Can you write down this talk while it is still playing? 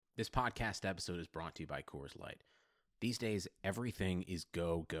This podcast episode is brought to you by Coors Light. These days, everything is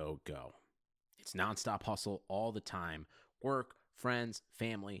go, go, go. It's nonstop hustle all the time. Work, friends,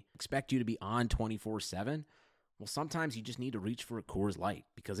 family expect you to be on 24/7. Well, sometimes you just need to reach for a Coors Light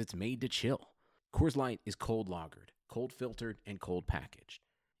because it's made to chill. Coors Light is cold lagered, cold filtered, and cold packaged.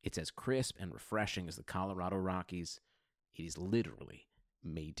 It's as crisp and refreshing as the Colorado Rockies. It is literally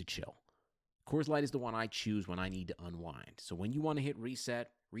made to chill. Coors Light is the one I choose when I need to unwind. So when you want to hit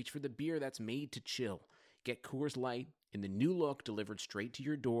reset, reach for the beer that's made to chill. Get Coors Light in the new look delivered straight to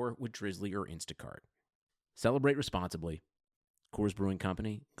your door with Drizzly or Instacart. Celebrate responsibly. Coors Brewing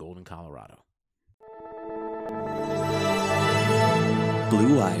Company, Golden, Colorado.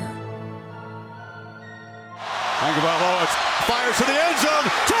 Blue Wire. Tagovailoa fires to the end zone.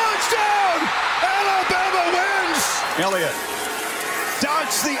 Touchdown! Alabama wins! Elliott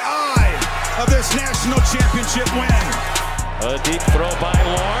dodged the eye of this national championship win. A deep throw by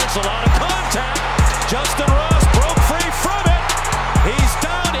Lawrence. A lot of contact. Justin Ross broke free from it. He's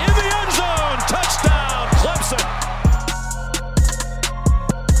down in the end zone. Touchdown, Clemson.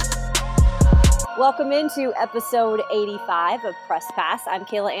 Welcome into episode 85 of Press Pass. I'm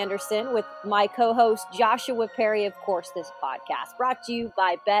Kayla Anderson with my co-host Joshua Perry. Of course, this podcast brought to you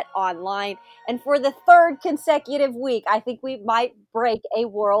by Bet Online. And for the third consecutive week, I think we might break a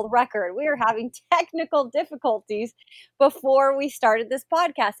world record. We are having technical difficulties before we started this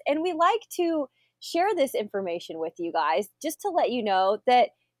podcast. And we like to share this information with you guys just to let you know that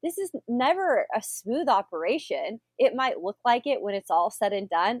this is never a smooth operation. It might look like it when it's all said and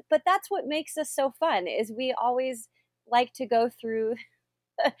done, but that's what makes us so fun is we always like to go through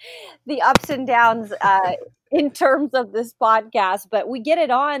the ups and downs in terms of this podcast, but we get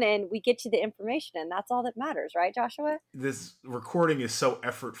it on and we get you the information and that's all that matters, right, Joshua? This recording is so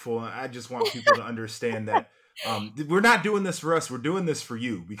effortful. And I just want people to understand that we're not doing this for us. We're doing this for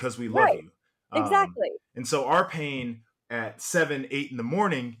you because we love you. Exactly. And so our pain at 7, 8 in the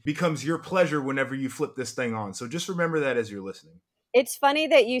morning becomes your pleasure whenever you flip this thing on. So just remember that as you're listening. It's funny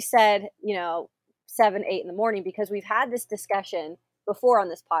that you said, 7, 8 in the morning, because we've had this discussion before on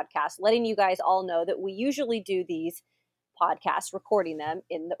this podcast, letting you guys all know that we usually do these podcasts, recording them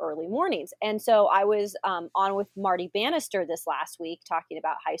in the early mornings. And so I was on with Marty Bannister this last week talking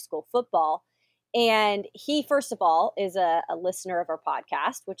about high school football. And he, first of all, is a listener of our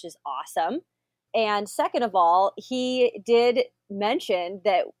podcast, which is awesome. And second of all, he did mention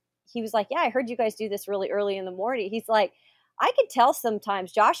that he was like, yeah, I heard you guys do this really early in the morning. He's like, I could tell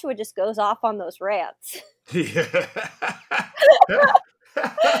sometimes Joshua just goes off on those rants. Yeah.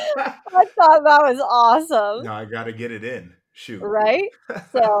 I thought that was awesome. No, I got to get it in. Shoot. Right?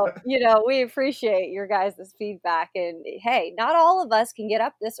 So, we appreciate your guys' feedback. And hey, not all of us can get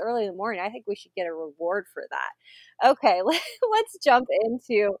up this early in the morning. I think we should get a reward for that. Okay, let's jump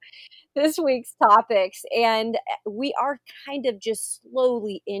into this week's topics. And we are kind of just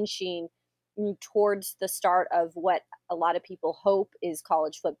slowly inching towards the start of what a lot of people hope is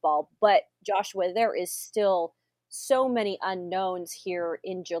college football. But Joshua, there is still so many unknowns here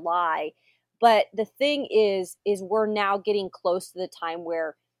in July. But the thing is we're now getting close to the time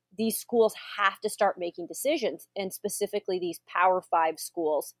where these schools have to start making decisions, and specifically these Power 5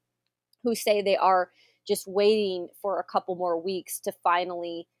 schools who say they are just waiting for a couple more weeks to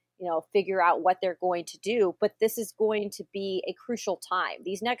finally, figure out what they're going to do. But this is going to be a crucial time.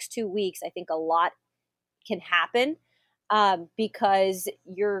 These next 2 weeks, I think a lot can happen because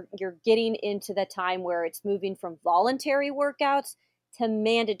you're getting into the time where it's moving from voluntary workouts to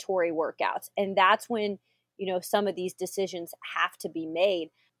mandatory workouts. And that's when, some of these decisions have to be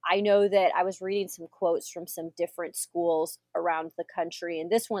made. I know that I was reading some quotes from some different schools around the country,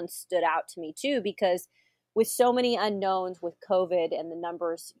 and this one stood out to me too, because with so many unknowns with COVID and the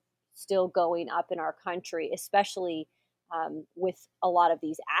numbers still going up in our country, especially with a lot of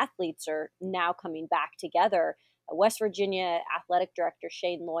these athletes are now coming back together. West Virginia Athletic Director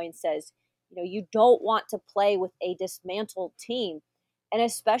Shane Loyne says, you don't want to play with a dismantled team. And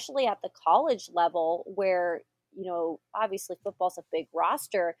especially at the college level where, obviously football's a big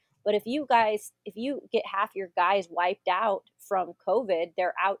roster, but if you get half your guys wiped out from COVID,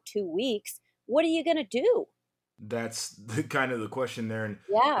 they're out 2 weeks, what are you going to do? That's kind of the question there. And,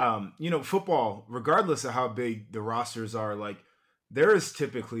 yeah. Football, regardless of how big the rosters are, there is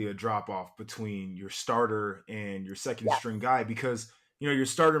typically a drop off between your starter and your second string guy because, your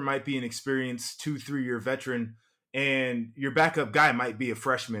starter might be an experienced 2-3 year veteran and your backup guy might be a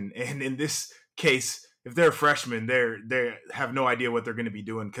freshman. And in this case, if they're a freshman, they have no idea what they're going to be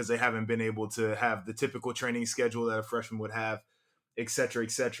doing because they haven't been able to have the typical training schedule that a freshman would have, et cetera,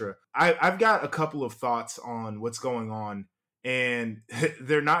 et cetera. I've got a couple of thoughts on what's going on and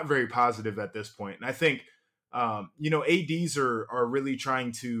they're not very positive at this point. And I think, ADs are really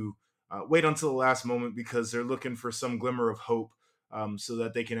trying to wait until the last moment because they're looking for some glimmer of hope so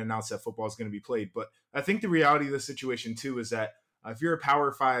that they can announce that football is going to be played. But I think the reality of the situation, too, is that if you're a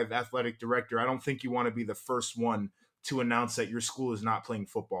Power 5 athletic director, I don't think you want to be the first one to announce that your school is not playing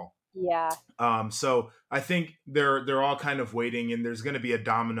football. Yeah. So I think they're all kind of waiting, and there's going to be a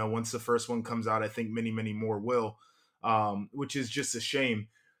domino. Once the first one comes out, I think many, many more will, which is just a shame.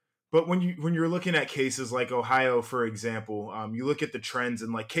 But when you're looking at cases like Ohio, for example, you look at the trends,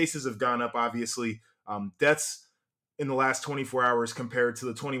 and like cases have gone up, obviously. Deaths in the last 24 hours compared to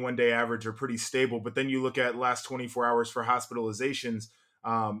the 21-day average are pretty stable. But then you look at last 24 hours for hospitalizations,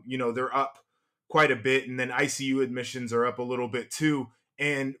 they're up quite a bit. And then ICU admissions are up a little bit too.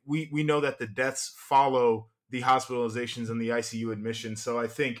 And we know that the deaths follow the hospitalizations and the ICU admissions. So I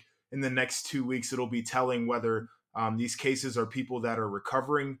think in the next 2 weeks, it'll be telling whether these cases are people that are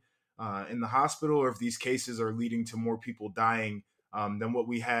recovering in the hospital, or if these cases are leading to more people dying than what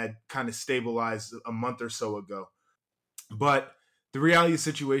we had kind of stabilized a month or so ago. But the reality of the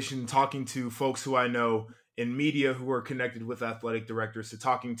situation, talking to folks who I know in media who are connected with athletic directors, to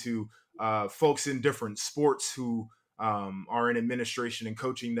talking to folks in different sports who are in administration and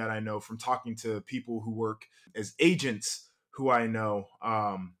coaching that I know, from talking to people who work as agents who I know,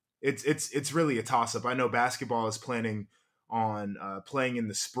 it's really a toss-up. I know basketball is planning on playing in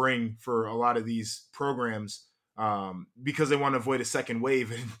the spring for a lot of these programs because they want to avoid a second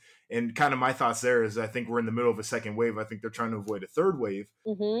wave. And kind of my thoughts there is I think we're in the middle of a second wave. I think they're trying to avoid a third wave.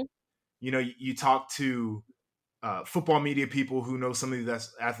 Mm-hmm. You talk to football media people who know some of these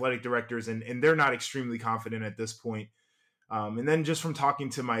athletic directors, and they're not extremely confident at this point. And then just from talking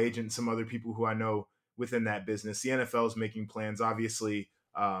to my agent and some other people who I know within that business, the NFL is making plans. Obviously,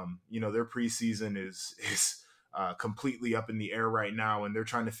 their preseason is completely up in the air right now, and they're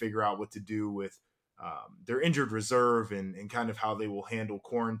trying to figure out what to do with their injured reserve and kind of how they will handle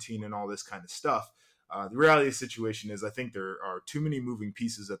quarantine and all this kind of stuff. The reality of the situation is I think there are too many moving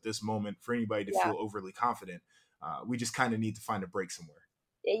pieces at this moment for anybody to feel overly confident. We just kind of need to find a break somewhere.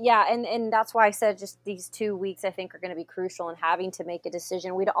 Yeah, and that's why I said just these 2 weeks I think are going to be crucial in having to make a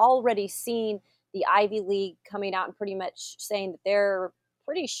decision. We'd already seen the Ivy League coming out and pretty much saying that they're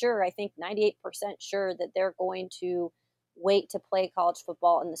pretty sure, I think 98% sure, that they're going to wait to play college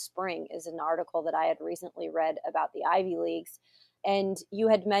football in the spring, is an article that I had recently read about the Ivy Leagues. And you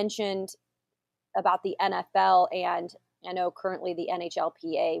had mentioned about the NFL, and I know currently the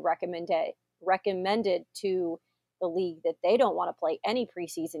NHLPA recommended to the league that they don't want to play any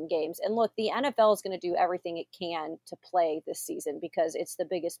preseason games. And look, the NFL is going to do everything it can to play this season because it's the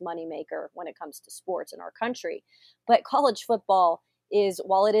biggest moneymaker when it comes to sports in our country. But college football is,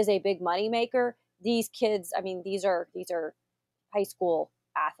 while it is a big moneymaker, these kids, I mean, these are high school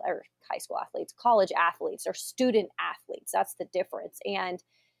athletes, college athletes, or student athletes. That's the difference. And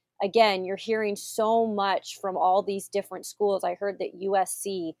again, you're hearing so much from all these different schools. I heard that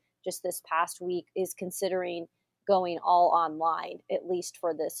USC just this past week is considering going all online, at least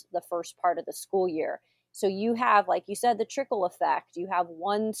for the first part of the school year. So you have, like you said, the trickle effect. You have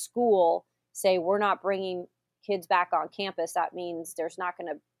one school say, we're not bringing kids back on campus. That means there's not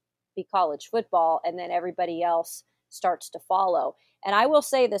going to be college football. And then everybody else starts to follow. And I will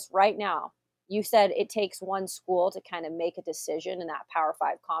say this right now. You said it takes one school to kind of make a decision in that Power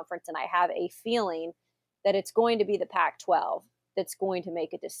 5 conference. And I have a feeling that it's going to be the Pac-12 that's going to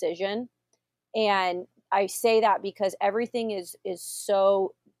make a decision. And I say that because everything is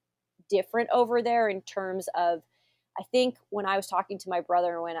so different over there in terms of, I think when I was talking to my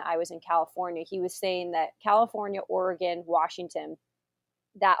brother when I was in California, he was saying that California, Oregon, Washington,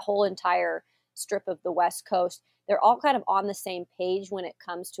 that whole entire strip of the West Coast, they're all kind of on the same page when it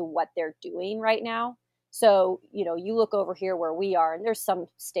comes to what they're doing right now. So, you look over here where we are, and there's some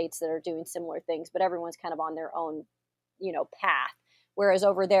states that are doing similar things, but everyone's kind of on their own, path. Whereas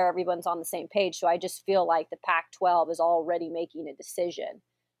over there, everyone's on the same page. So I just feel like the Pac-12 is already making a decision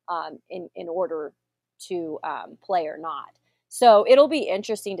in order to play or not. So it'll be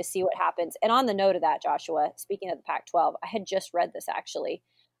interesting to see what happens. And on the note of that, Joshua, speaking of the Pac-12, I had just read this actually.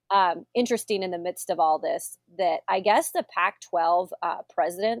 Interesting in the midst of all this, that I guess the Pac-12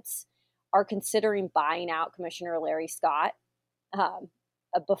 presidents are considering buying out Commissioner Larry Scott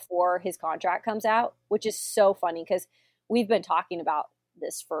before his contract comes out, which is so funny because we've been talking about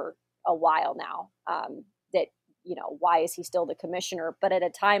this for a while now, that, why is he still the commissioner? But at a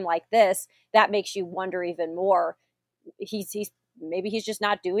time like this, that makes you wonder even more. Maybe he's just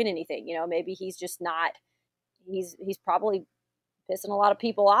not doing anything, maybe he's just not, he's probably pissing a lot of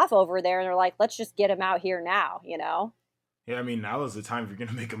people off over there. And they're like, let's just get him out here now, Yeah, I mean, now is the time if you're going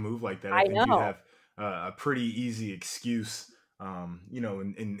to make a move like that. I I think you know. have a pretty easy excuse,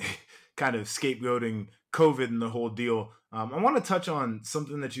 in kind of scapegoating COVID and the whole deal. I want to touch on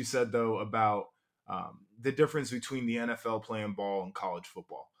something that you said, though, about the difference between the NFL playing ball and college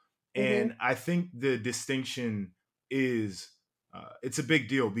football. Hmm. And I think the distinction is it's a big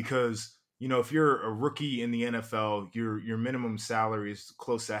deal because, if you're a rookie in the NFL, your minimum salary is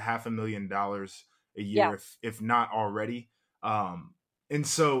close to $500,000 a Yeah. year, if not already. And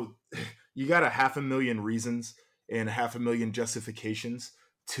so you got 500,000 reasons and 500,000 justifications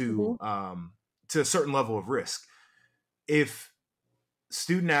Hmm. to a certain level of risk. If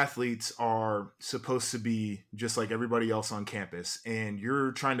student athletes are supposed to be just like everybody else on campus, and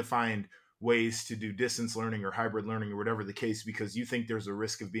you're trying to find ways to do distance learning or hybrid learning or whatever the case, because you think there's a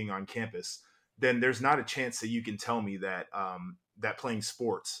risk of being on campus, then there's not a chance that you can tell me that that playing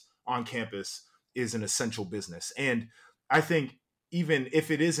sports on campus is an essential business. And I think even if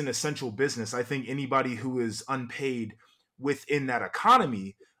it is an essential business, I think anybody who is unpaid within that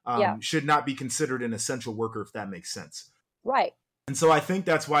economy Yeah. should not be considered an essential worker, if that makes sense. Right. And so I think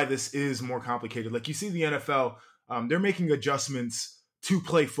that's why this is more complicated. Like you see the NFL, they're making adjustments to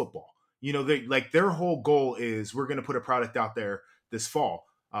play football. Their whole goal is we're going to put a product out there this fall.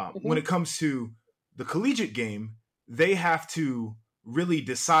 When it comes to the collegiate game, they have to really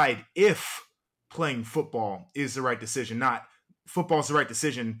decide if playing football is the right decision. Not football's the right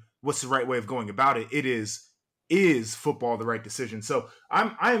decision. What's the right way of going about it? It is football the right decision? So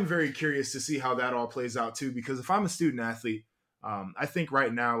I am very curious to see how that all plays out too. Because if I'm a student athlete, I think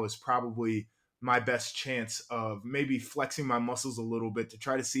right now is probably my best chance of maybe flexing my muscles a little bit to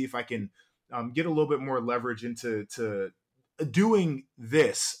try to see if I can get a little bit more leverage into doing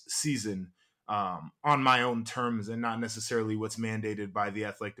this season on my own terms and not necessarily what's mandated by the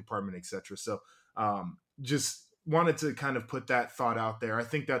athletic department, etc. So just wanted to kind of put that thought out there. I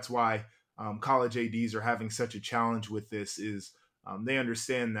think that's why college ADs are having such a challenge with this is they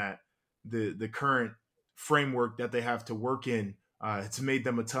understand that the current framework that they have to work in, it's made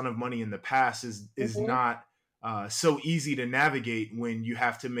them a ton of money in the past, is not so easy to navigate when you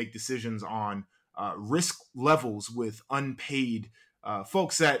have to make decisions on risk levels with unpaid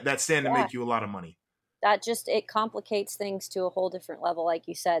folks that stand to make you a lot of money. That it complicates things to a whole different level, like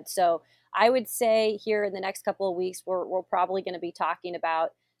you said. So I would say here in the next couple of weeks, we're probably going to be talking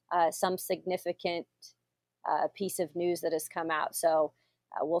about some significant piece of news that has come out. So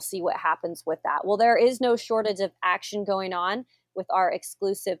we'll see what happens with that. Well, there is no shortage of action going on with our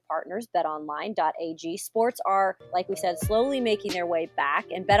exclusive partners, betonline.ag. Sports are, like we said, slowly making their way back,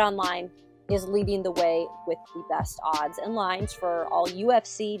 and BetOnline is leading the way with the best odds and lines for all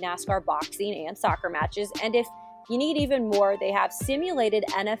UFC, NASCAR, boxing, and soccer matches. And if you need even more, they have simulated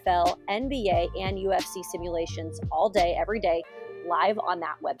NFL, NBA, and UFC simulations all day, every day, live on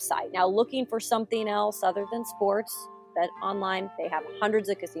that website. Now, looking for something else other than sports? BetOnline, they have hundreds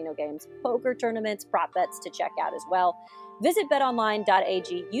of casino games, poker tournaments, prop bets to check out as well. Visit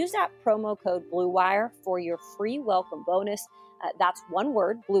betonline.ag. Use that promo code BlueWire for your free welcome bonus. That's one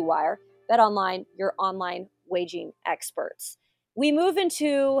word, BlueWire. BetOnline, your online wagering experts. We move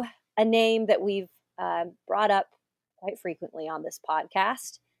into a name that we've brought up quite frequently on this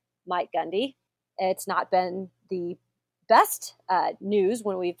podcast, Mike Gundy. It's not been the best news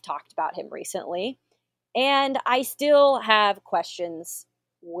when we've talked about him recently. And I still have questions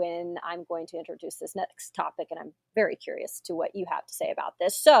when I'm going to introduce this next topic, and I'm very curious to what you have to say about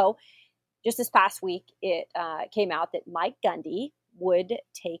this. So just this past week, it came out that Mike Gundy would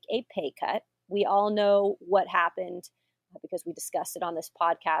take a pay cut. We all know what happened because we discussed it on this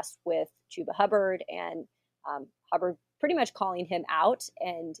podcast with Chuba Hubbard, and Hubbard pretty much calling him out,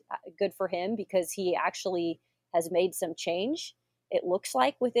 and good for him because he actually has made some change, it looks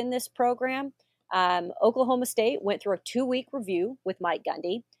like, within this program. Oklahoma State went through a 2-week review with Mike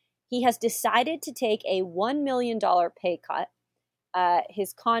Gundy. He has decided to take a $1 million pay cut.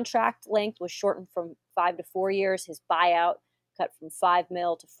 His contract length was shortened from 5 to 4 years. His buyout cut from $5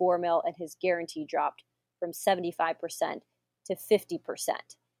 million to $4 million, and his guarantee dropped from 75% to 50%.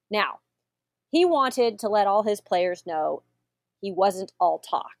 Now, he wanted to let all his players know he wasn't all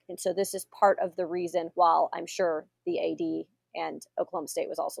talk. And so this is part of the reason, while I'm sure the AD and Oklahoma State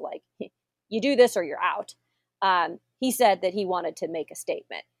was also like, you do this or you're out. He said that he wanted to make a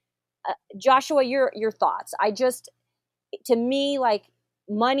statement. Joshua, your thoughts? To me, like,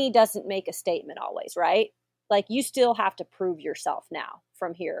 money doesn't make a statement always, right? Like, you still have to prove yourself now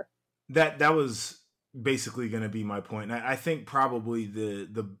from here. That was basically going to be my point. I think probably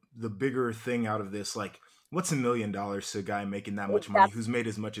the bigger thing out of this, like, what's $1 million to a guy making that much money who's made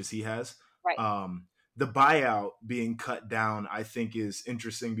as much as he has? Right. the buyout being cut down, I think, is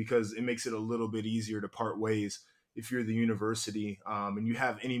interesting because it makes it a little bit easier to part ways if you're the university and you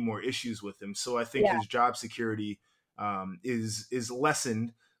have any more issues with him. So I think his job security is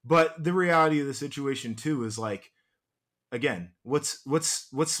lessened. But the reality of the situation too is like, again, what's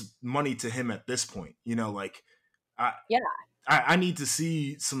money to him at this point? You know, like I need to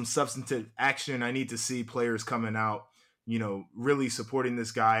see some substantive action. I need to see players coming out, you know, really supporting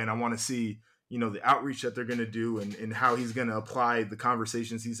this guy. And I want to see, you know, the outreach that they're going to do and how he's going to apply the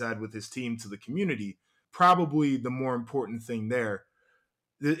conversations he's had with his team to the community. Probably the more important thing there.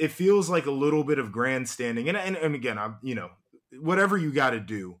 It feels like a little bit of grandstanding. And again, I'm, you know, whatever you got to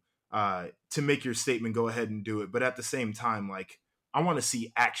do to make your statement, go ahead and do it. But at the same time, like, I want to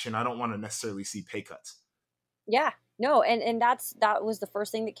see action. I don't want to necessarily see pay cuts. Yeah, no. And that was the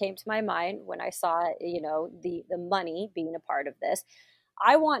first thing that came to my mind when I saw, you know, the money being a part of this.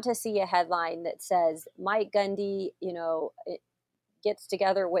 I want to see a headline that says Mike Gundy, you know, gets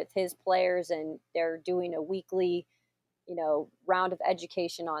together with his players and they're doing a weekly, you know, round of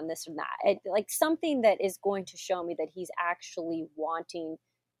education on this and that. Like something that is going to show me that he's actually wanting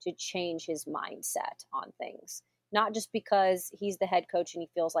to change his mindset on things, not just because he's the head coach and he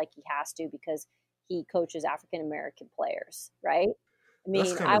feels like he has to because he coaches African-American players. Right. I mean,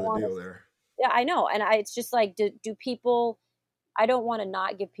 that's kind of the deal there. Yeah, I know. And it's just like, do people, I don't want to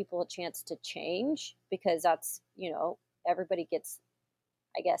not give people a chance to change because that's, you know, everybody gets,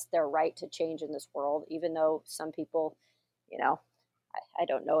 I guess, their right to change in this world, even though some people, you know, I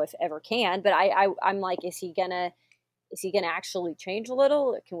don't know if ever can, but I'm like, is he gonna actually change a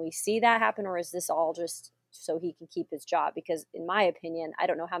little? Can we see that happen? Or is this all just so he can keep his job? Because in my opinion, I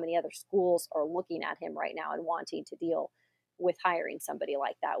don't know how many other schools are looking at him right now and wanting to deal with hiring somebody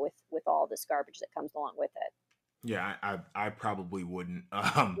like that with all this garbage that comes along with it. Yeah, I probably wouldn't.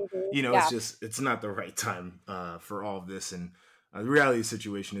 You know, it's not the right time for all of this. And the reality of the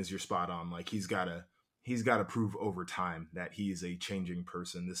situation is you're spot on. Like he's got to prove over time that he is a changing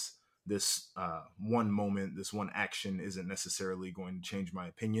person. This one moment, this one action isn't necessarily going to change my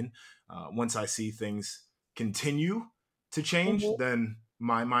opinion. Once I see things continue to change, then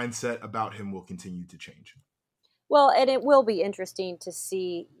my mindset about him will continue to change. Well, and it will be interesting to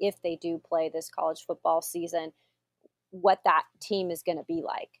see if they do play this college football season, what that team is going to be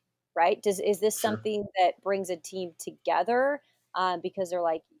like, right? Is this something that brings a team together because they're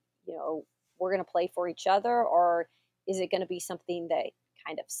like, you know, we're going to play for each other, or is it going to be something that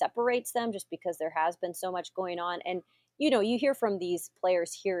kind of separates them just because there has been so much going on? And, you know, you hear from these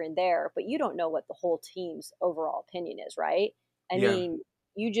players here and there, but you don't know what the whole team's overall opinion is, right? I mean,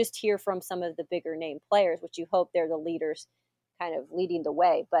 you just hear from some of the bigger name players, which you hope they're the leaders kind of leading the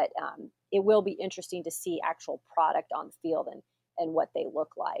way. But it will be interesting to see actual product on the field and what they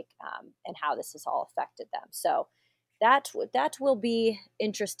look like and how this has all affected them. So that will be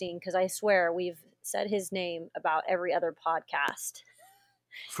interesting because I swear we've said his name about every other podcast.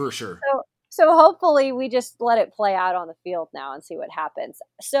 For sure. So hopefully we just let it play out on the field now and see what happens.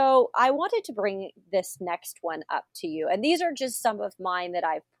 So I wanted to bring this next one up to you. And these are just some of mine that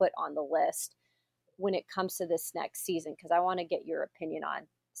I've put on the list when it comes to this next season, because I want to get your opinion on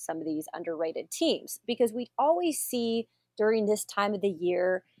some of these underrated teams, because we always see during this time of the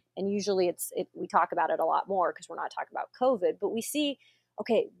year, and usually we talk about it a lot more because we're not talking about COVID, but we see,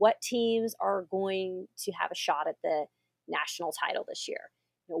 okay, what teams are going to have a shot at the national title this year?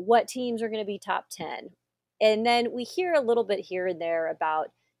 You know, what teams are going to be top 10? And then we hear a little bit here and there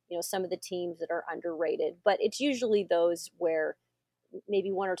about, you know, some of the teams that are underrated, but it's usually those where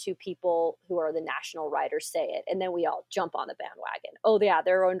maybe one or two people who are the national writers say it, and then we all jump on the bandwagon. Oh yeah,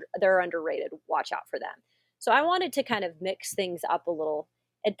 they're underrated. Watch out for them. So I wanted to kind of mix things up a little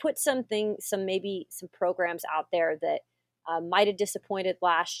and put some programs out there that might have disappointed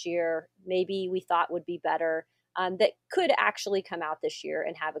last year. Maybe we thought would be better, that could actually come out this year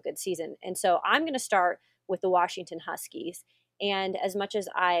and have a good season. And so I'm going to start with the Washington Huskies. And as much as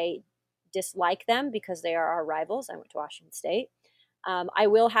I dislike them because they are our rivals, I went to Washington State, I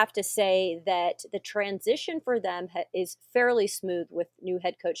will have to say that the transition for them is fairly smooth with new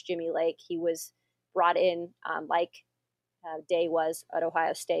head coach Jimmy Lake. He was brought in like Day was at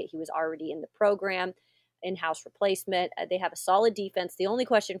Ohio State. He was already in the program, in-house replacement. They have a solid defense. The only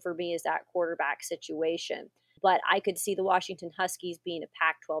question for me is that quarterback situation. But I could see the Washington Huskies being a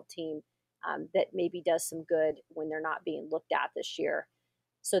Pac-12 team that maybe does some good when they're not being looked at this year.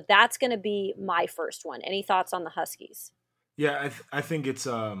 So that's going to be my first one. Any thoughts on the Huskies? Yeah, I think it's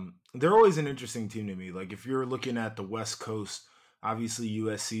they're always an interesting team to me. Like if you're looking at the West Coast, obviously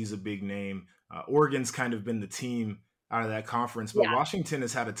USC is a big name. Oregon's kind of been the team out of that conference, but Washington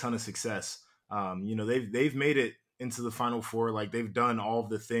has had a ton of success They've made it into the Final Four. Like, they've done all of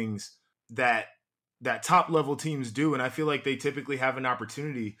the things that top level teams do, and I feel like they typically have an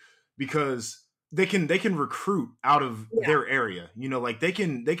opportunity because they can recruit out of their area. Like they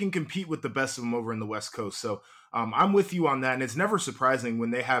can compete with the best of them over in the West Coast. So I'm with you on that, and it's never surprising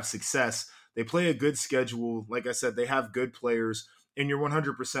when they have success. They play a good schedule. Like I said, they have good players, and you're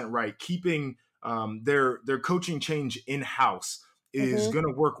 100% right. Keeping their coaching change in-house is going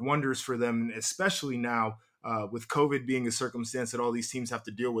to work wonders for them, especially now with COVID being a circumstance that all these teams have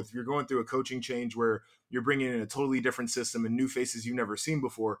to deal with. If you're going through a coaching change where you're bringing in a totally different system and new faces you've never seen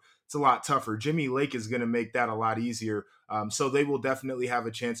before, it's a lot tougher. Jimmy Lake is going to make that a lot easier. So they will definitely have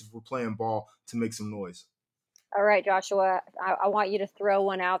a chance, if we're playing ball, to make some noise. All right, Joshua, I want you to throw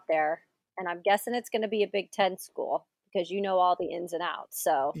one out there. And I'm guessing it's going to be a Big Ten school because you know all the ins and outs.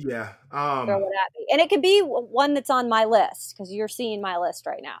 So yeah, throw it at me. And it could be one that's on my list because you're seeing my list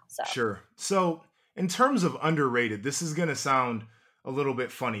right now. So sure. So in terms of underrated, this is going to sound a little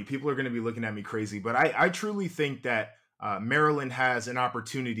bit funny. People are going to be looking at me crazy, but I truly think that Maryland has an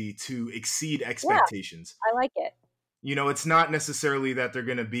opportunity to exceed expectations. Yeah, I like it. It's not necessarily that they're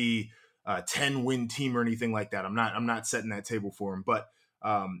going to be a 10-win team or anything like that. I'm not setting that table for them, but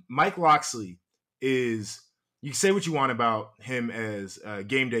Mike Locksley is, you say what you want about him as a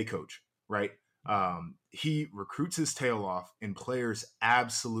game day coach, right? He recruits his tail off and players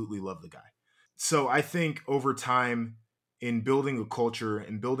absolutely love the guy. So I think over time in building a culture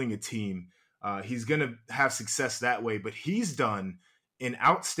and building a team, he's going to have success that way, but he's done an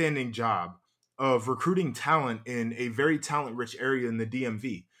outstanding job of recruiting talent in a very talent-rich area in the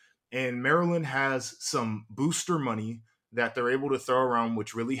DMV. And Maryland has some booster money that they're able to throw around,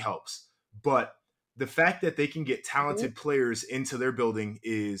 which really helps. But the fact that they can get talented players into their building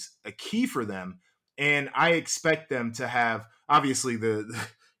is a key for them. And I expect them to have, obviously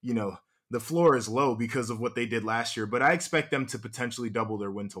the floor is low because of what they did last year, but I expect them to potentially double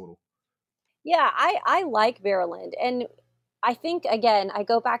their win total. Yeah, I like Maryland. And I think, again, I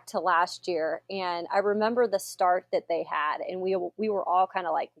go back to last year and I remember the start that they had, and we were all kind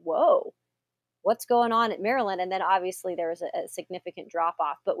of like, whoa, what's going on at Maryland? And then obviously there was a significant drop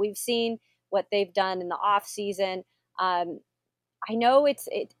off, but we've seen what they've done in the off season. I know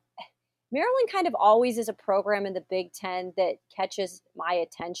Maryland kind of always is a program in the Big Ten that catches my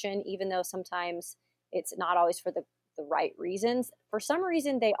attention, even though sometimes it's not always for the right reasons. For some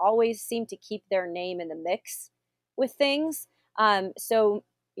reason, they always seem to keep their name in the mix with things. So,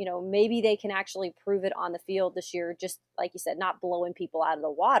 maybe they can actually prove it on the field this year, just like you said, not blowing people out of the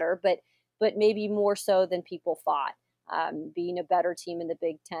water, but maybe more so than people thought, being a better team in the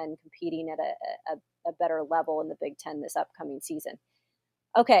Big Ten, competing at a better level in the Big Ten this upcoming season.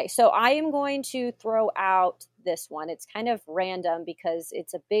 Okay, so I am going to throw out this one. It's kind of random because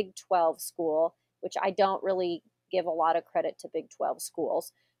it's a Big 12 school, which I don't really give a lot of credit to Big 12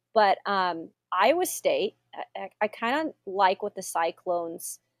 schools. But Iowa State, I kind of like what the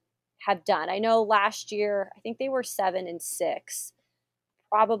Cyclones have done. I know last year, I think they were 7-6.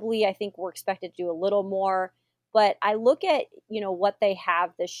 Probably, I think we're expected to do a little more. But I look at, what they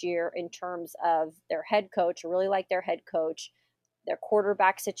have this year in terms of their head coach. I really like their head coach, their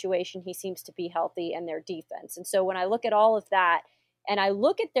quarterback situation. He seems to be healthy, and their defense. And so when I look at all of that, and I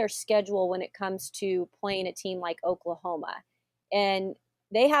look at their schedule when it comes to playing a team like Oklahoma, and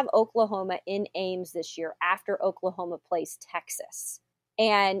they have Oklahoma in Ames this year after Oklahoma plays Texas.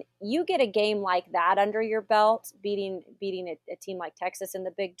 And you get a game like that under your belt, beating a team like Texas in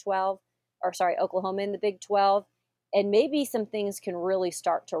the Big 12, Oklahoma in the Big 12, and maybe some things can really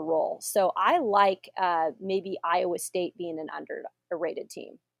start to roll. So I like maybe Iowa State being an underrated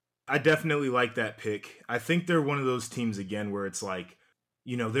team. I definitely like that pick. I think they're one of those teams again where it's like,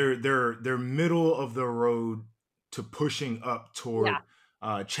 they're middle of the road to pushing up toward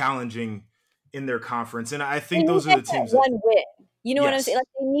challenging in their conference, and I think those are the teams. One win. You know what I'm saying? Like,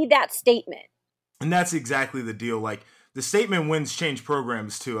 they need that statement. And that's exactly the deal. Like, the statement wins change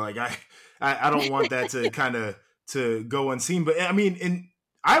programs too. Like, I don't want that to kind of to go unseen. But I mean, in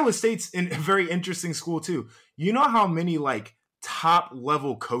Iowa State's in a very interesting school too. You know how many like top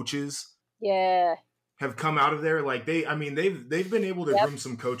level coaches have come out of there? Like they've been able to groom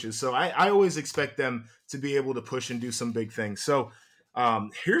some coaches. So I always expect them to be able to push and do some big things. So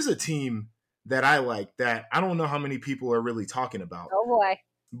here's a team that I like that I don't know how many people are really talking about. Oh boy.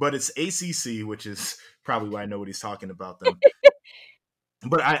 But it's ACC, which is probably why nobody's talking about them.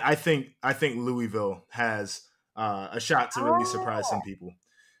 But I think Louisville has a shot to really surprise some people.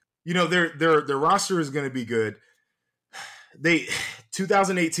 Their roster is going to be good.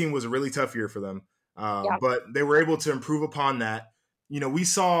 2018 was a really tough year for them, but they were able to improve upon that. We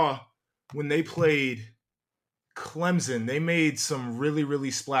saw when they played Clemson, they made some really,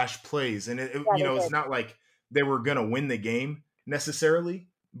 really splash plays. And, it's not like they were going to win the game necessarily,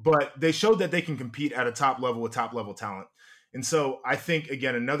 but they showed that they can compete at a top level with top level talent. And so I think,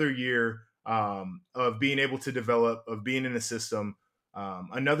 again, another year of being able to develop, of being in the system,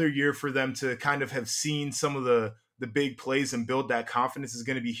 another year for them to kind of have seen some of the big plays and build that confidence is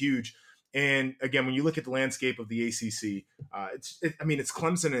going to be huge. And again, when you look at the landscape of the ACC, it's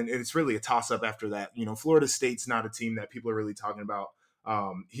Clemson, and it's really a toss-up after that. Florida State's not a team that people are really talking about.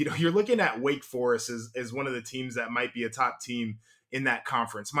 You're looking at Wake Forest as one of the teams that might be a top team in that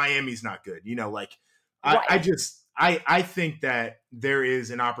conference. Miami's not good. I think that there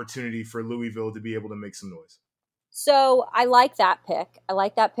is an opportunity for Louisville to be able to make some noise. So I like that pick. I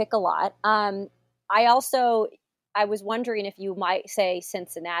like that pick a lot. I was wondering if you might say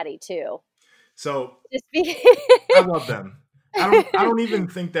Cincinnati too. So I love them. I don't even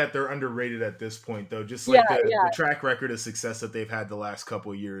think that they're underrated at this point, though. Just like the track record of success that they've had the last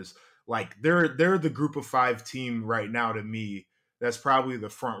couple of years, like they're the group of 5 team right now to me. That's probably the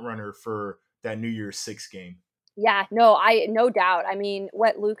front runner for that New Year's 6 game. Yeah, no doubt. I mean,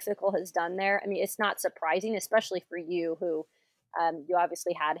 what Luke Fickell has done there, it's not surprising, especially for you, who you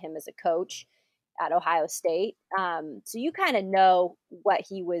obviously had him as a coach at Ohio State. So you kind of know what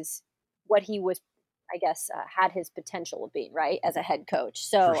he was, I guess, had his potential of being, right, as a head coach.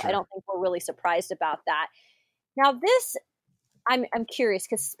 So sure. I don't think we're really surprised about that. Now I'm curious,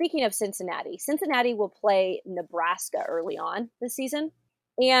 because speaking of Cincinnati will play Nebraska early on this season.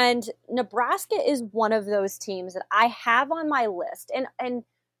 And Nebraska is one of those teams that I have on my list. And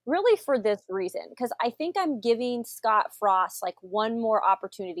really for this reason, because I think I'm giving Scott Frost like one more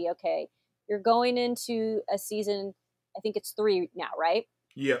opportunity. Okay, you're going into a season, I think it's 3 now, right?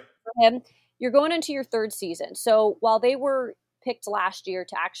 Yep. For him, you're going into your 3rd season. So while they were picked last year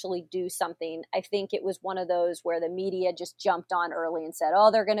to actually do something, I think it was one of those where the media just jumped on early and said, oh,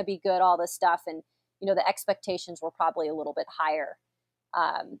 they're going to be good, all this stuff. And, the expectations were probably a little bit higher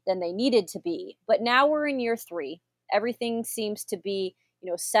than they needed to be. But now we're in year 3. Everything seems to be,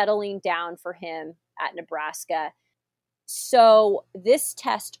 settling down for him at Nebraska. So this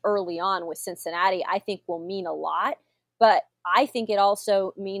test early on with Cincinnati, I think will mean a lot, but I think it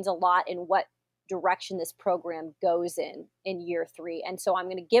also means a lot in what direction this program goes in year 3. And so I'm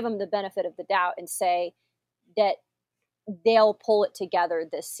going to give them the benefit of the doubt and say that they'll pull it together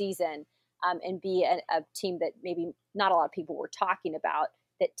this season and be a team that maybe not a lot of people were talking about,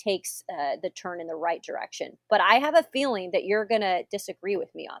 that takes the turn in the right direction. But I have a feeling that you're going to disagree with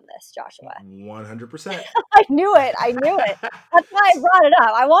me on this, Joshua. 100%. I knew it. That's why I brought it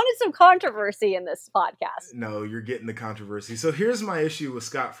up. I wanted some controversy in this podcast. No, you're getting the controversy. So here's my issue with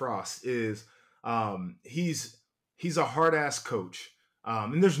Scott Frost is he's a hard-ass coach.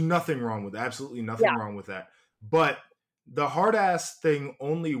 And there's nothing wrong with that. Absolutely nothing wrong with that. But the hard-ass thing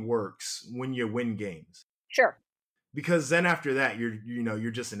only works when you win games. Sure. Because then after that,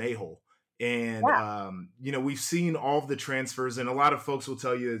 you're just an a-hole. And, we've seen all of the transfers, and a lot of folks will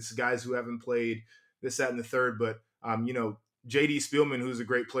tell you it's guys who haven't played this, that, and the third. But, J.D. Spielman, who's a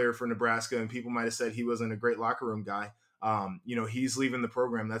great player for Nebraska, and people might have said he wasn't a great locker room guy. He's leaving the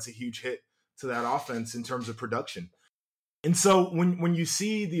program. That's a huge hit to that offense in terms of production. And so when you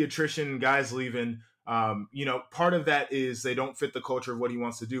see the attrition, guys leaving, part of that is they don't fit the culture of what he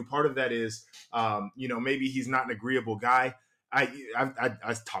wants to do. Part of that is, maybe he's not an agreeable guy. I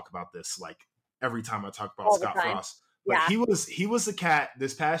talk about this like every time I talk about Scott Frost. But he was the cat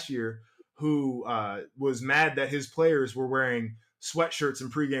this past year who was mad that his players were wearing sweatshirts in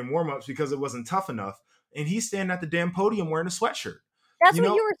pregame warmups because it wasn't tough enough, and he's standing at the damn podium wearing a sweatshirt. That's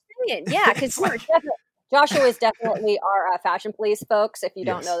what you were saying, yeah. Because Joshua is definitely our fashion police, folks, if you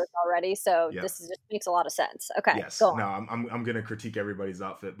don't know this already. So this just makes a lot of sense. Okay, yes. Go on. No, I'm going to critique everybody's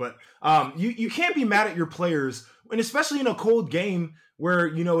outfit. But you can't be mad at your players, and especially in a cold game where,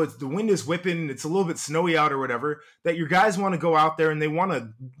 it's the wind is whipping, it's a little bit snowy out or whatever, that your guys want to go out there and they want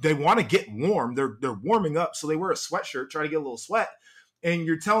to get warm. They're warming up, so they wear a sweatshirt, try to get a little sweat, and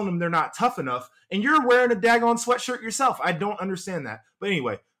you're telling them they're not tough enough, and you're wearing a daggone sweatshirt yourself. I don't understand that. But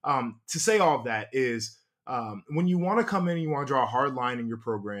anyway, to say all of that is, when you want to come in and you want to draw a hard line in your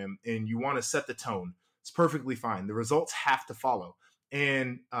program and you want to set the tone, it's perfectly fine. The results have to follow.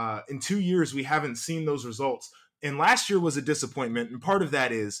 And in 2 years, we haven't seen those results. And last year was a disappointment. And part of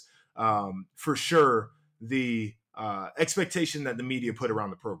that is, for sure, the expectation that the media put around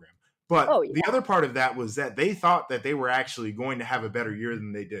the program. But the other part of that was that they thought that they were actually going to have a better year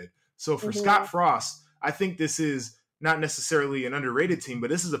than they did. So for Scott Frost, I think this is not necessarily an underrated team, but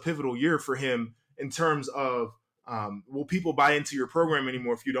this is a pivotal year for him in terms of Will people buy into your program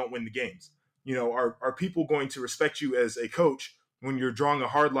anymore if you don't win the games? You know, are people going to respect you as a coach when you're drawing a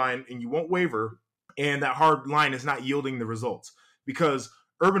hard line and you won't waver, and that hard line is not yielding the results? Because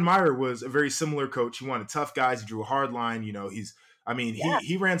Urban Meyer was a very similar coach. He wanted tough guys. He drew a hard line. You know,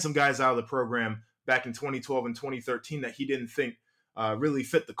 he ran some guys out of the program back in 2012 and 2013 that he didn't think really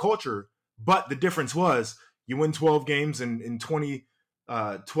fit the culture. But the difference was you win 12 games in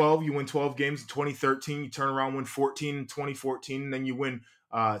 2012, you win 12 games in 2013, you turn around, win 14 in 2014, and then you win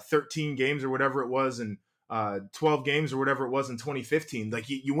 13 games or whatever it was, and 12 games or whatever it was in 2015. Like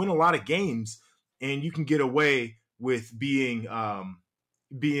you win a lot of games, and you can get away with being an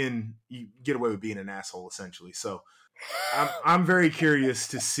asshole essentially. So I'm very curious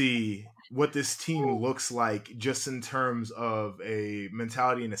to see what this team looks like just in terms of a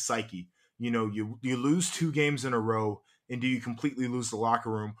mentality and a psyche. You know, you lose 2 games in a row, and do you completely lose the locker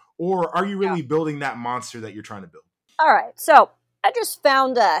room, or are you really building that monster that you're trying to build? All right, so I just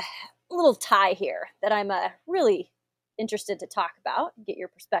found a little tie here that I'm really interested to talk about, get your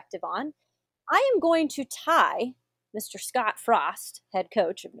perspective on. I am going to tie Mr. Scott Frost, head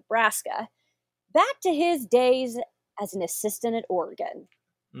coach of Nebraska, back to his days as an assistant at Oregon,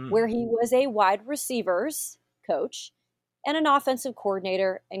 where he was a wide receivers coach and an offensive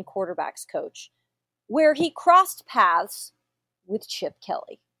coordinator and quarterbacks coach, where he crossed paths with Chip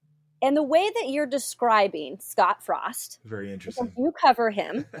Kelly. And the way that you're describing Scott Frost, very interesting. because you cover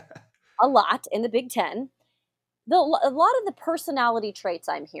him a lot in the Big Ten, a lot of the personality traits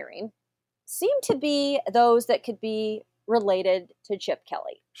I'm hearing seem to be those that could be related to Chip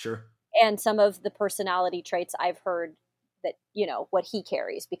Kelly. Sure. And some of the personality traits I've heard that, you know, what he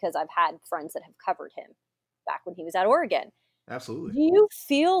carries, because I've had friends that have covered him back when he was at Oregon. Absolutely. Do you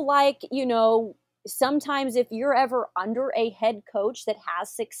feel like, you know, sometimes if you're ever under a head coach that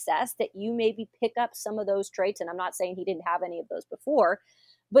has success, that you maybe pick up some of those traits? And I'm not saying he didn't have any of those before,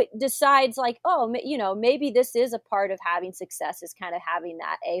 but decides like, oh, you know, maybe this is a part of having success, is kind of having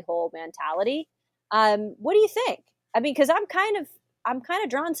that a-hole mentality. What do you think? I mean, because I'm kind of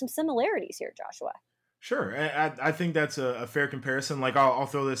drawing some similarities here, Joshua. Sure. I think that's a fair comparison. Like I'll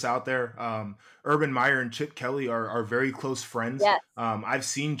throw this out there. Urban Meyer and Chip Kelly are very close friends. Yes. I've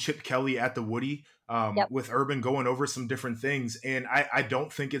seen Chip Kelly at the Woody with Urban going over some different things. And I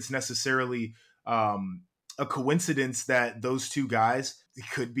don't think it's necessarily a coincidence that those two guys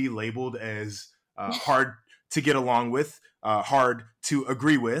could be labeled as hard to get along with, hard to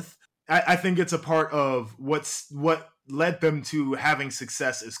agree with. I think it's a part of what led them to having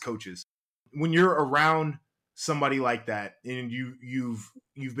success as coaches. When you're around somebody like that and you've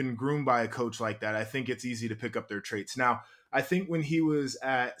been groomed by a coach like that, I think it's easy to pick up their traits. Now, I think when he was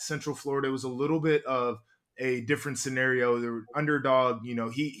at Central Florida, it was a little bit of a different scenario. The underdog, you know,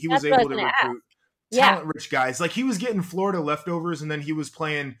 he was able to recruit talent-rich guys. Like he was getting Florida leftovers, and then he was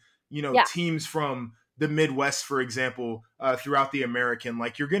playing, you know, teams from the Midwest, for example, throughout the American.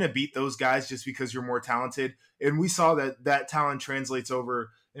 Like you're going to beat those guys just because you're more talented. And we saw that talent translates over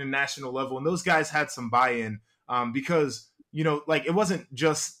in a national level. And those guys had some buy-in because, you know, like it wasn't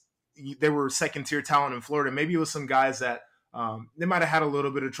just they were second-tier talent in Florida. Maybe it was some guys that they might have had a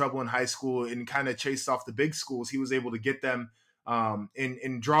little bit of trouble in high school and kind of chased off the big schools. He was able to get them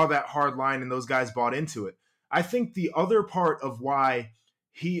and draw that hard line, and those guys bought into it. I think the other part of why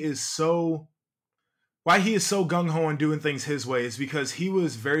he is so gung-ho on doing things his way is because he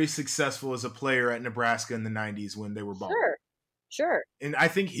was very successful as a player at Nebraska in the 90s when they were balling. Sure. And I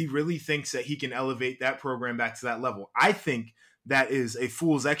think he really thinks that he can elevate that program back to that level. I think that is a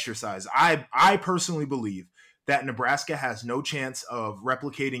fool's exercise. I personally believe that Nebraska has no chance of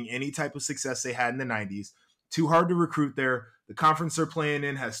replicating any type of success they had in the 90s. Too hard to recruit there. The conference they're playing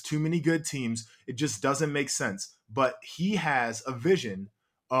in has too many good teams. It just doesn't make sense. But he has a vision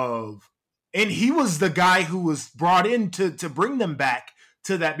of, and he was the guy who was brought in to bring them back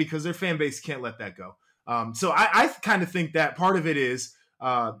to that because their fan base can't let that go. So I kind of think that part of it is,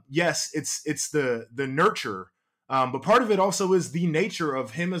 yes, it's the nurture, but part of it also is the nature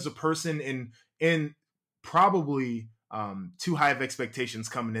of him as a person and probably too high of expectations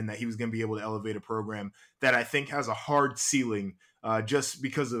coming in that he was going to be able to elevate a program that I think has a hard ceiling just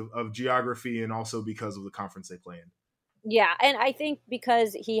because of geography and also because of the conference they play in. Yeah, and I think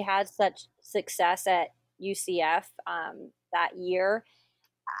because he had such success at UCF that year,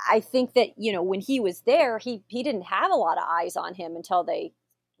 I think that, you know, when he was there, he didn't have a lot of eyes on him until they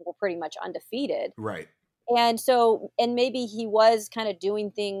were pretty much undefeated. Right. And so, and maybe he was kind of doing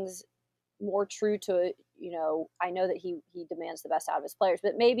things more true to, you know, I know that he demands the best out of his players,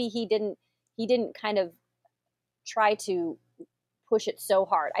 but maybe he didn't kind of try to push it so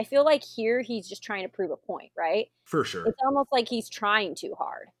hard. I feel like here he's just trying to prove a point, right? For sure. It's almost like he's trying too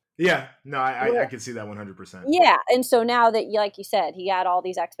hard. Yeah, no, I can see that 100%. Yeah, and so now that, like you said, he had all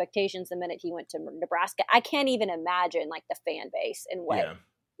these expectations the minute he went to Nebraska, I can't even imagine like the fan base and what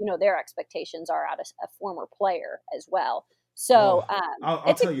their expectations are out of a former player as well. So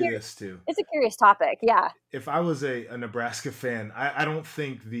I'll tell you this too. It's a curious topic, yeah. If I was a Nebraska fan, I don't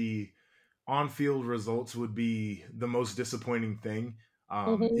think the on-field results would be the most disappointing thing.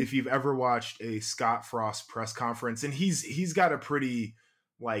 If you've ever watched a Scott Frost press conference, and he's got a pretty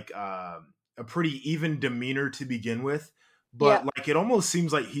even demeanor to begin with, but like it almost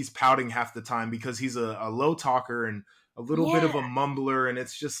seems like he's pouting half the time because he's a low talker and a little bit of a mumbler, and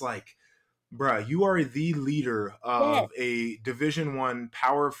it's just like, bruh, you are the leader of a Division I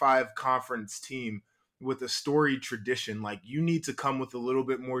Power 5 conference team with a storied tradition. Like, you need to come with a little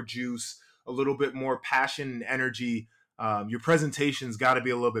bit more juice, a little bit more passion and energy. Your presentation's got to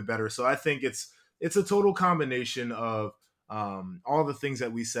be a little bit better. So I think it's a total combination of all the things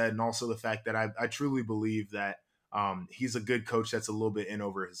that we said, and also the fact that I truly believe that he's a good coach that's a little bit in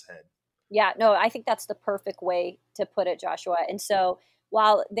over his head. Yeah, no, I think that's the perfect way to put it, Joshua. And so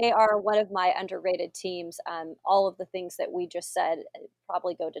while they are one of my underrated teams, all of the things that we just said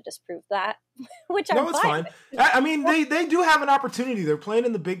probably go to disprove that, which it's fine. I mean, they do have an opportunity. They're playing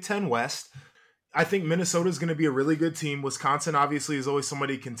in the Big Ten West. I think Minnesota is going to be a really good team. Wisconsin obviously is always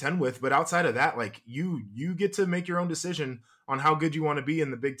somebody to contend with, but outside of that, like you get to make your own decision on how good you want to be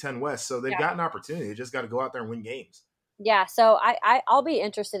in the Big Ten West. So they've got an opportunity. They just got to go out there and win games. Yeah, so I'll be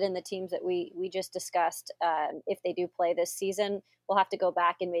interested in the teams that we just discussed. If they do play this season, we'll have to go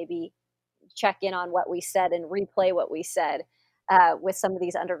back and maybe check in on what we said and replay what we said with some of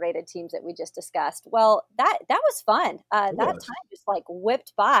these underrated teams that we just discussed. Well, that was fun. That time just like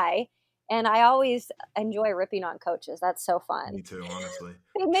whipped by. And I always enjoy ripping on coaches. That's so fun. Me too, honestly.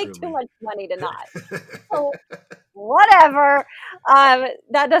 They make too much money to not. So whatever.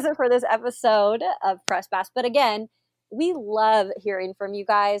 That does it for this episode of Press Pass. But again, we love hearing from you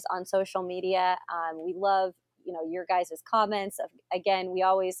guys on social media. We love, your guys' comments. Again, we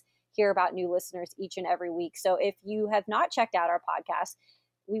always hear about new listeners each and every week. So if you have not checked out our podcast,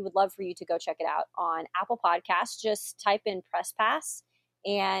 we would love for you to go check it out on Apple Podcasts. Just type in Press Pass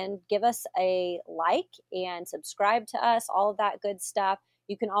and give us a like and subscribe to us, all of that good stuff.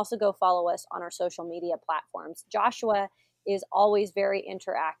 You can also go follow us on our social media platforms. Joshua is always very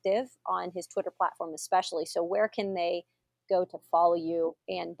interactive on his Twitter platform especially. So where can they go to follow you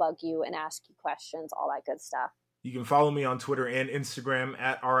and bug you and ask you questions, all that good stuff? You can follow me on Twitter and Instagram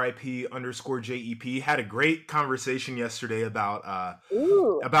at RIP_JEP. Had a great conversation yesterday about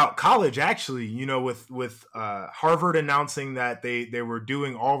college, actually, with Harvard announcing that they were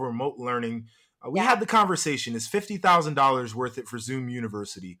doing all remote learning. We had the conversation. Is $50,000 worth it for Zoom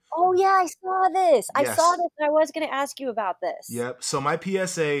University? Oh, yeah, I saw this. I saw this, and I was going to ask you about this. Yep. So my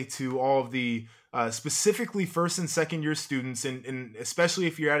PSA to all of the specifically first and second year students, and especially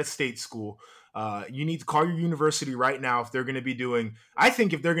if you're at a state school, you need to call your university right now if they're going to be doing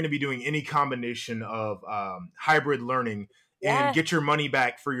any combination of hybrid learning and get your money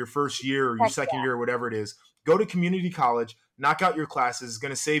back for your first year or your second year or whatever it is. Go to community college, knock out your classes. It's going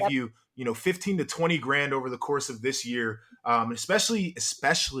to save you, 15 to 20 grand over the course of this year. Especially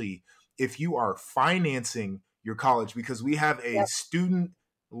if you are financing your college, because we have a student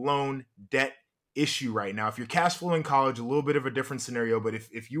loan debt issue right now. If you're cash flowing college, a little bit of a different scenario, but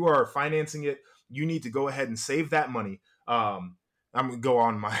if you are financing it, you need to go ahead and save that money. I'm gonna go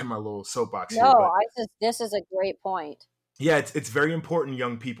on my little soapbox here. No, this is a great point. Yeah, it's very important,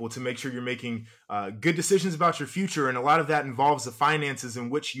 young people, to make sure you're making good decisions about your future, and a lot of that involves the finances in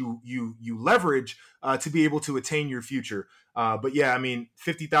which you leverage to be able to attain your future. But yeah, I mean,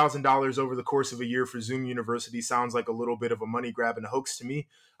 $50,000 over the course of a year for Zoom University sounds like a little bit of a money grab and a hoax to me.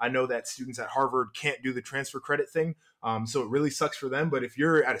 I know that students at Harvard can't do the transfer credit thing, so it really sucks for them. But if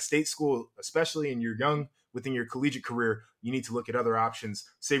you're at a state school, especially, and you're young within your collegiate career, you need to look at other options.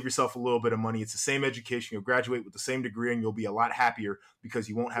 Save yourself a little bit of money. It's the same education. You'll graduate with the same degree, and you'll be a lot happier because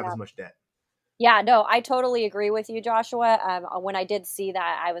you won't have as much debt. Yeah, no, I totally agree with you, Joshua. When I did see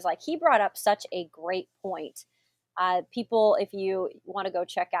that, I was like, he brought up such a great point. People, if you want to go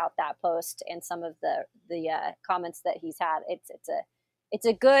check out that post and some of the comments that he's had, it's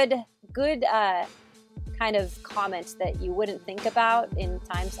a good kind of comment that you wouldn't think about in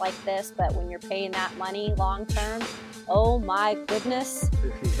times like this, but when you're paying that money long term, oh my goodness,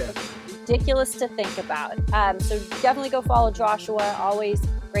 it's ridiculous to think about. So definitely go follow Joshua. Always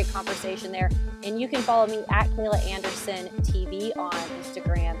great conversation there. And you can follow me at Kayla Anderson TV on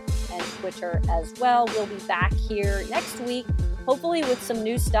Instagram and Twitter as well. We'll be back here next week hopefully with some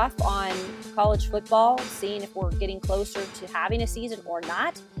new stuff on college football, seeing if we're getting closer to having a season or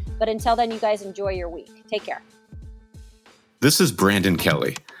not. But until then, you guys enjoy your week. Take care. This is Brandon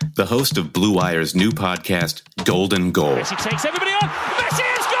Kelly, the host of Blue Wire's new podcast, Golden Goal. Messi takes everybody on. Messi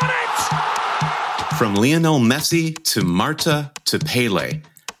has got it! From Lionel Messi to Marta to Pele,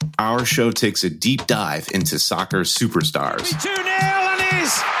 our show takes a deep dive into soccer superstars. 2-0 and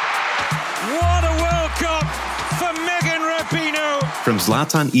is. What a World Cup for Megan Rapinoe. From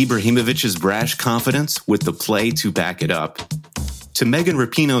Zlatan Ibrahimovic's brash confidence with the play to back it up, to Megan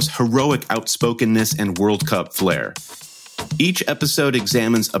Rapinoe's heroic outspokenness and World Cup flair. Each episode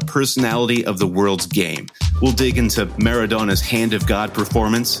examines a personality of the world's game. We'll dig into Maradona's Hand of God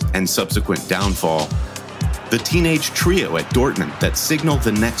performance and subsequent downfall, the teenage trio at Dortmund that signaled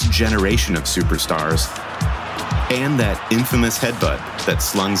the next generation of superstars, and that infamous headbutt that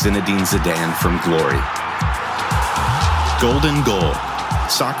slung Zinedine Zidane from glory. Golden Goal,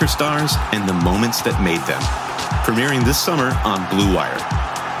 soccer stars and the moments that made them. Premiering this summer on Blue Wire.